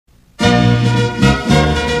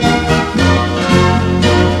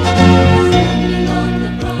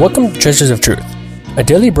Welcome to Treasures of Truth, a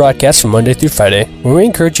daily broadcast from Monday through Friday where we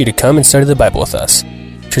encourage you to come and study the Bible with us.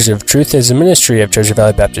 Treasures of Truth is a ministry of Treasure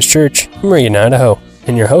Valley Baptist Church in Meridian, Idaho,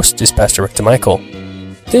 and your host is Pastor Rick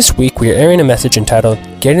DeMichael. This week we are airing a message entitled,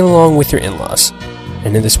 Getting Along with Your In-Laws.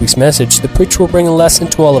 And in this week's message, the preacher will bring a lesson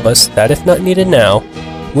to all of us that, if not needed now,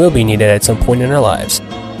 will be needed at some point in our lives.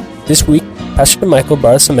 This week, Pastor DeMichael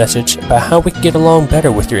brought us a message about how we can get along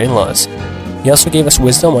better with your in-laws. He also gave us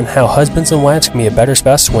wisdom on how husbands and wives can be a better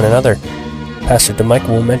spouse to one another. Pastor DeMichael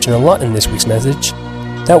will mention a lot in this week's message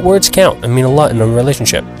that words count and mean a lot in a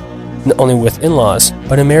relationship, not only with in-laws,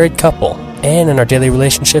 but a married couple, and in our daily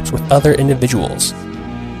relationships with other individuals.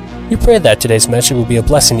 We pray that today's message will be a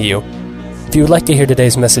blessing to you. If you would like to hear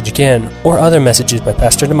today's message again, or other messages by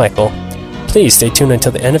Pastor DeMichael, please stay tuned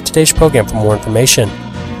until the end of today's program for more information.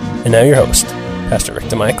 And now your host, Pastor Rick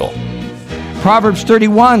DeMichael. Proverbs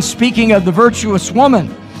 31, speaking of the virtuous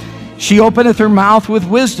woman, she openeth her mouth with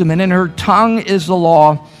wisdom, and in her tongue is the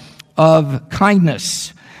law of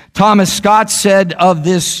kindness. Thomas Scott said of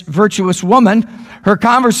this virtuous woman, her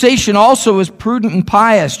conversation also is prudent and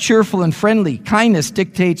pious, cheerful and friendly. Kindness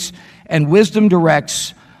dictates and wisdom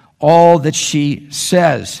directs all that she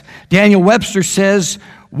says. Daniel Webster says,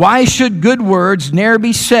 why should good words ne'er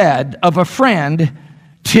be said of a friend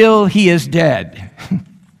till he is dead?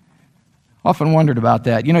 Often wondered about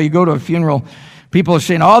that. You know, you go to a funeral, people are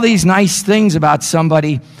saying all these nice things about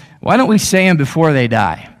somebody. Why don't we say them before they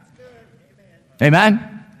die?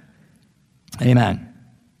 Amen? Amen.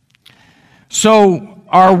 So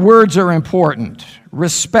our words are important.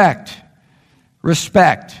 Respect.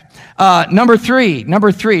 Respect. Number three,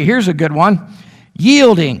 here's a good one.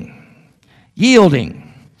 Yielding.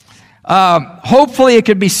 Hopefully it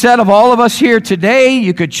could be said of all of us here today,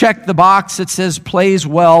 you could check the box that says plays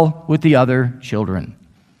well with the other children.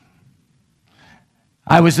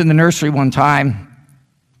 I was in the nursery one time,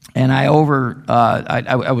 and I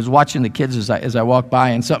was watching the kids as I walked by,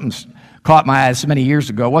 and something caught my eye many years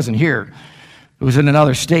ago. It wasn't here. It was in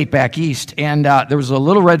another state back east, and there was a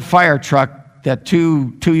little red fire truck that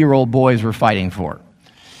two-year-old boys were fighting for.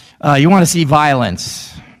 You want to see violence.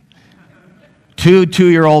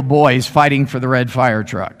 Two-year-old boys fighting for the red fire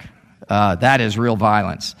truck. That is real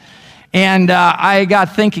violence. And I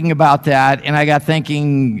got thinking about that, and I got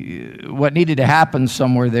thinking what needed to happen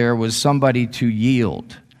somewhere there was somebody to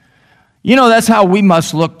yield. You know, that's how we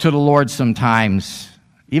must look to the Lord sometimes,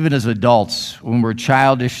 even as adults, when we're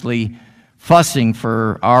childishly fussing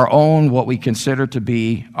for our own, what we consider to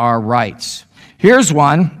be our rights. Here's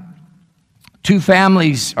one. Two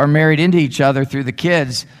families are married into each other through the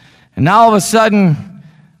kids, and now all of a sudden,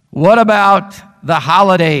 what about the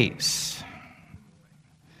holidays?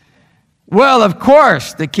 Well, of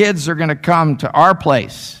course, the kids are going to come to our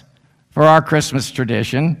place for our Christmas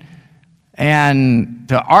tradition, and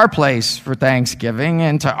to our place for Thanksgiving,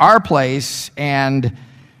 and to our place, and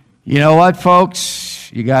you know what, folks?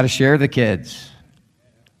 You got to share the kids.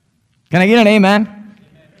 Can I get an amen?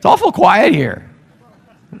 It's awful quiet here.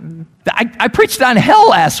 I preached on hell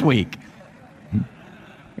last week.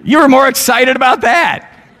 You were more excited about that.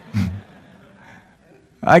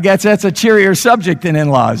 I guess that's a cheerier subject than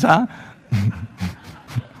in-laws, huh?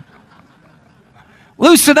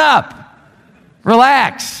 Loosen up.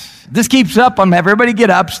 Relax. This keeps up. Everybody get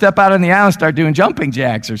up, step out on the aisle, and start doing jumping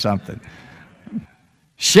jacks or something.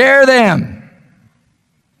 Share them.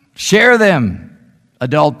 Share them.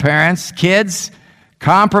 Adult parents, kids,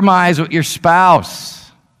 compromise with your spouse.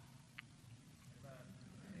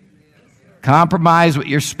 Compromise with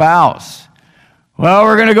your spouse. Well,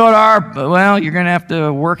 we're going to go to you're going to have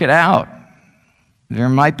to work it out. There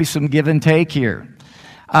might be some give and take here.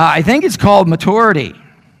 I think it's called maturity.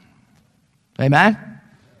 Amen?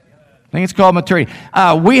 I think it's called maturity.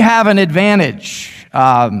 We have an advantage.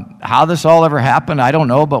 How this all ever happened, I don't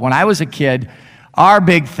know. But when I was a kid, our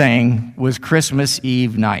big thing was Christmas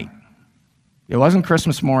Eve night. It wasn't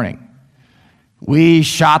Christmas morning. We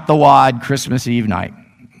shot the wad Christmas Eve night.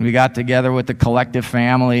 We got together with the collective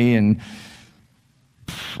family and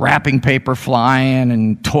wrapping paper flying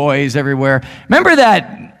and toys everywhere. Remember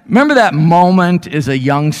that moment as a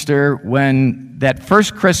youngster when that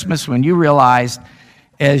first Christmas when you realized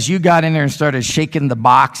as you got in there and started shaking the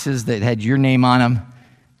boxes that had your name on them,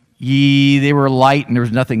 they were light and there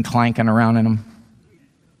was nothing clanking around in them.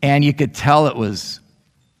 And you could tell it was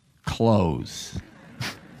clothes.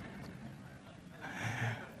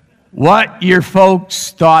 What your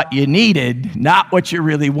folks thought you needed, not what you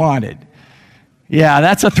really wanted. Yeah,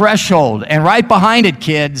 that's a threshold. And right behind it,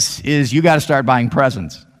 kids, is you got to start buying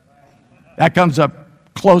presents. That comes up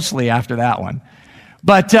closely after that one.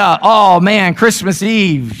 But, oh man, Christmas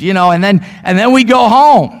Eve, and then we'd go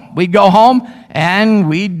home. We'd go home and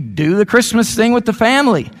we'd do the Christmas thing with the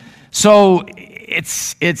family. So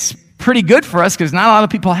it's pretty good for us because not a lot of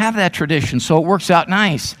people have that tradition, so it works out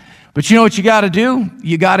nice. But you know what you got to do?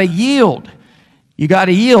 You got to yield. You got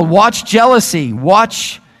to yield. Watch jealousy.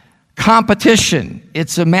 Watch competition.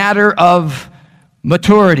 It's a matter of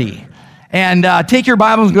maturity. And take your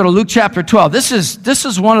Bibles and go to Luke chapter 12. This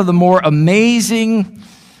is one of the more amazing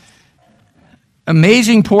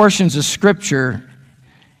portions of Scripture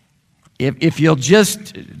if you'll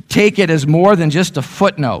just take it as more than just a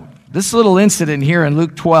footnote. This little incident here in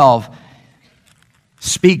Luke 12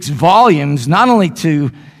 speaks volumes not only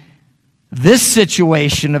to this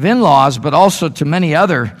situation of in-laws, but also to many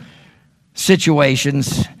other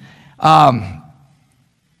situations. I'd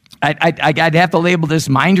have to label this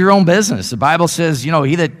mind your own business. The Bible says, he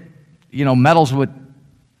that, meddles with,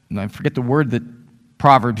 I forget the word that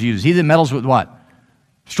Proverbs uses. He that meddles with what?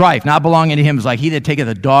 Strife, not belonging to him, is like he that taketh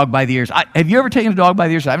a dog by the ears. Have you ever taken a dog by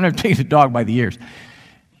the ears? I've never taken a dog by the ears.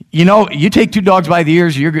 You take two dogs by the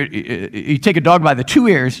ears, you take a dog by the two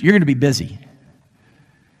ears, you're going to be busy.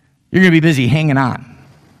 You're going to be busy hanging on.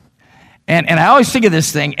 And I always think of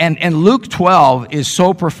this thing, and Luke 12 is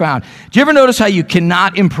so profound. Do you ever notice how you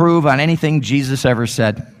cannot improve on anything Jesus ever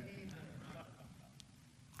said?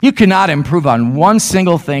 You cannot improve on one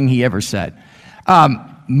single thing he ever said.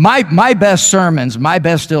 My best sermons, my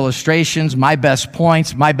best illustrations, my best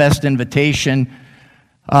points, my best invitation,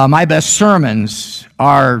 my best sermons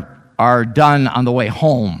are done on the way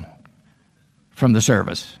home from the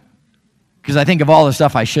service. Because I think of all the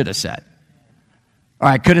stuff I should have said. Or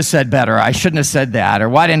I could have said better, or I shouldn't have said that, or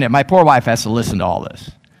why didn't it? My poor wife has to listen to all this.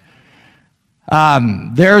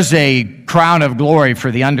 There's a crown of glory for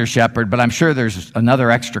the under-shepherd, but I'm sure there's another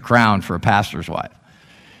extra crown for a pastor's wife.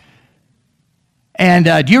 And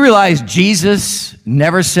do you realize Jesus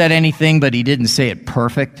never said anything, but he didn't say it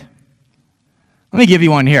perfect? Let me give you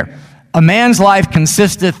one here. A man's life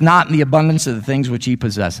consisteth not in the abundance of the things which he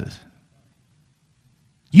possesses.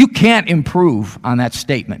 You can't improve on that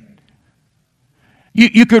statement.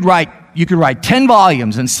 You could write 10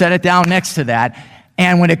 volumes and set it down next to that,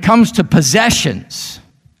 and when it comes to possessions,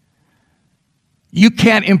 you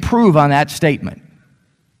can't improve on that statement.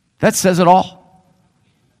 That says it all.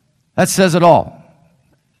 That says it all.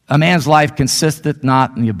 A man's life consisteth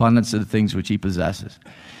not in the abundance of the things which he possesses.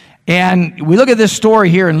 And we look at this story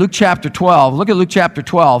here in Luke chapter 12. Look at Luke chapter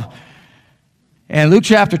 12. And Luke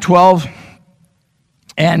chapter 12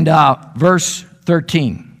 and verse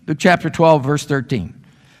 13. Luke chapter 12, verse 13.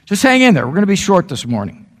 Just hang in there. We're going to be short this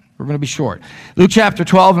morning. We're going to be short. Luke chapter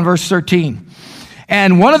 12 and verse 13.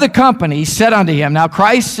 And one of the company said unto him, now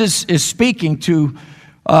Christ is speaking to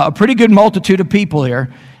a pretty good multitude of people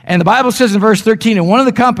here. And the Bible says in verse 13, and one of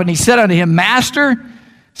the company said unto him, Master,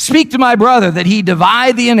 speak to my brother that he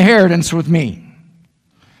divide the inheritance with me.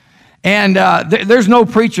 And there's no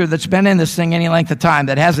preacher that's been in this thing any length of time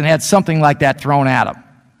that hasn't had something like that thrown at him.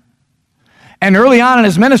 And early on in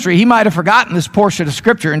his ministry, he might have forgotten this portion of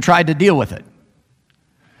Scripture and tried to deal with it.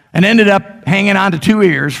 And ended up hanging on to two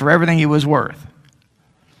ears for everything he was worth.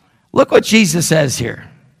 Look what Jesus says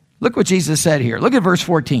here. Look what Jesus said here. Look at verse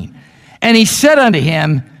 14. And he said unto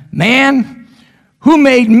him, Man, who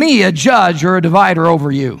made me a judge or a divider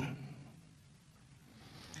over you?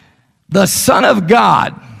 The Son of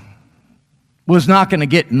God was not going to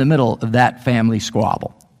get in the middle of that family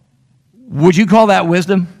squabble. Would you call that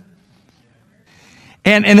wisdom?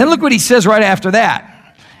 And then look what he says right after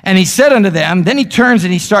that. And he said unto them, then he turns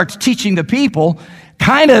and he starts teaching the people,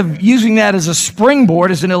 kind of using that as a springboard,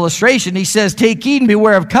 as an illustration. He says, Take heed and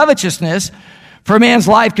beware of covetousness, for a man's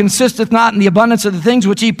life consisteth not in the abundance of the things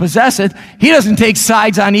which he possesseth. He doesn't take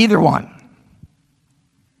sides on either one.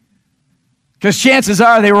 Because chances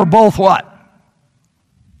are they were both what?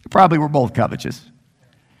 They probably were both covetous.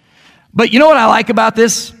 But you know what I like about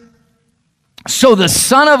this? So the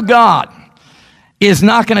Son of God is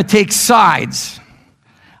not going to take sides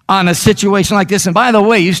on a situation like this. And by the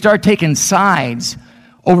way, you start taking sides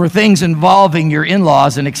over things involving your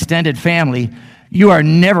in-laws and extended family, you are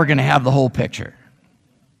never going to have the whole picture.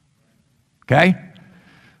 Okay?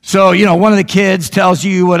 So, one of the kids tells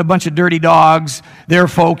you what a bunch of dirty dogs their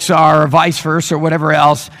folks are, or vice versa, or whatever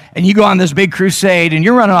else, and you go on this big crusade, and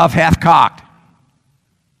you're running off half-cocked.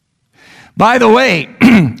 By the way,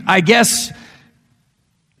 I guess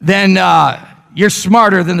then you're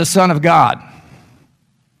smarter than the Son of God.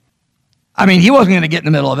 I mean, he wasn't going to get in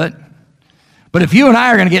the middle of it. But if you and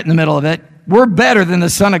I are going to get in the middle of it, we're better than the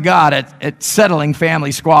Son of God at settling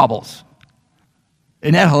family squabbles.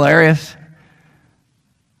 Isn't that hilarious?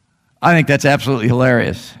 I think that's absolutely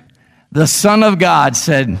hilarious. The Son of God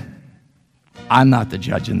said, I'm not the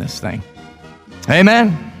judge in this thing.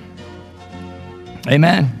 Amen?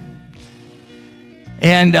 Amen.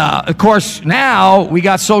 And, of course, now we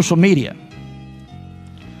got social media.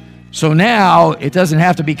 So now it doesn't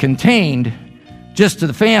have to be contained just to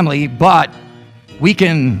the family, but we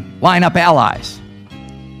can line up allies.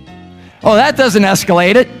 Oh, that doesn't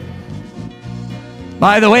escalate it.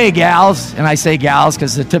 By the way, gals, and I say gals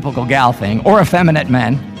because it's a typical gal thing, or effeminate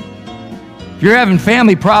men, if you're having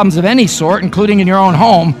family problems of any sort, including in your own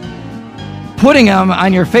home, putting them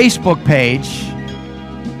on your Facebook page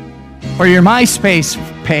or your MySpace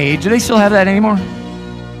page, do they still have that anymore?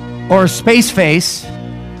 Or Spaceface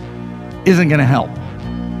isn't going to help.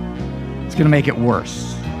 It's going to make it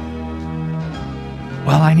worse.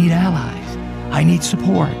 Well, I need allies. I need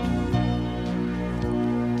support.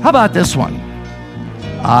 How about this one?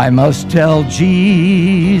 I must tell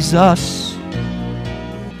Jesus.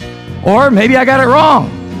 Or maybe I got it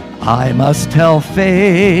wrong. I must tell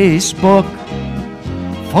Facebook.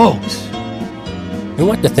 Folks, We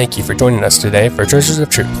want to thank you for joining us today for Treasures of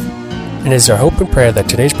Truth. And it is our hope and prayer that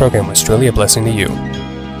today's program was truly a blessing to you.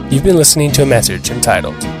 You've been listening to a message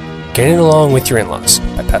entitled, Getting Along with Your In-Laws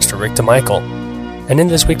by Pastor Rick DeMichael. And in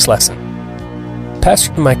this week's lesson,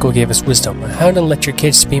 Pastor DeMichael gave us wisdom on how to let your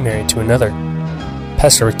kids be married to another.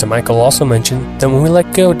 Pastor Rick DeMichael also mentioned that when we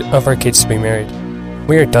let go of our kids to be married,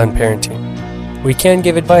 we are done parenting. We can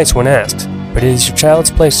give advice when asked, but it is your child's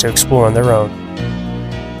place to explore on their own.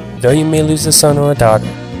 Though you may lose a son or a daughter,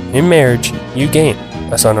 in marriage, you gain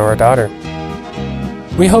a son or a daughter.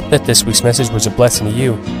 We hope that this week's message was a blessing to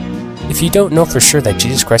you. If you don't know for sure that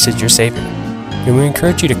Jesus Christ is your Savior, then we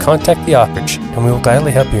encourage you to contact the outreach, and we will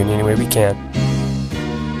gladly help you in any way we can.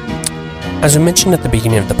 As we mentioned at the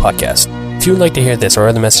beginning of the podcast, if you would like to hear this or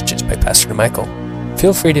other messages by Pastor DeMichael,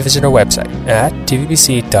 feel free to visit our website at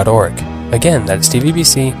tvbc.org. Again, that is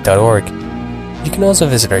tvbc.org. You can also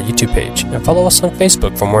visit our YouTube page and follow us on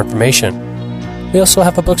Facebook for more information. We also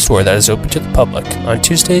have a bookstore that is open to the public on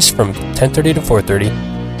Tuesdays from 10:30 to 4:30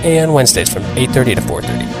 and on Wednesdays from 8:30 to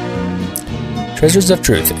 4:30. Treasures of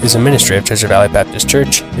Truth is a ministry of Treasure Valley Baptist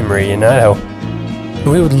Church in Meridian, Idaho.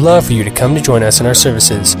 And we would love for you to come to join us in our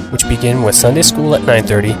services, which begin with Sunday school at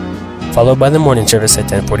 9:30, followed by the morning service at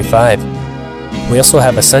 10:45. We also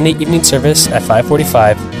have a Sunday evening service at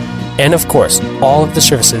 5:45, and of course, all of the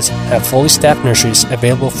services have fully staffed nurseries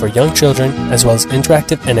available for young children, as well as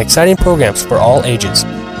interactive and exciting programs for all ages,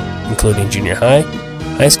 including junior high,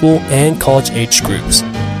 high school, and college age groups.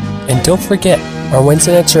 And don't forget our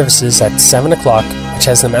Wednesday night services at 7 o'clock, which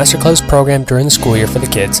has the Master Class program during the school year for the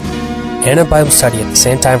kids, and a Bible study at the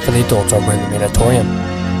same time for the adults over in the main auditorium.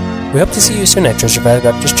 We hope to see you soon at Treasure Valley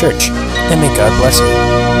Baptist Church, and may God bless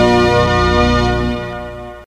you.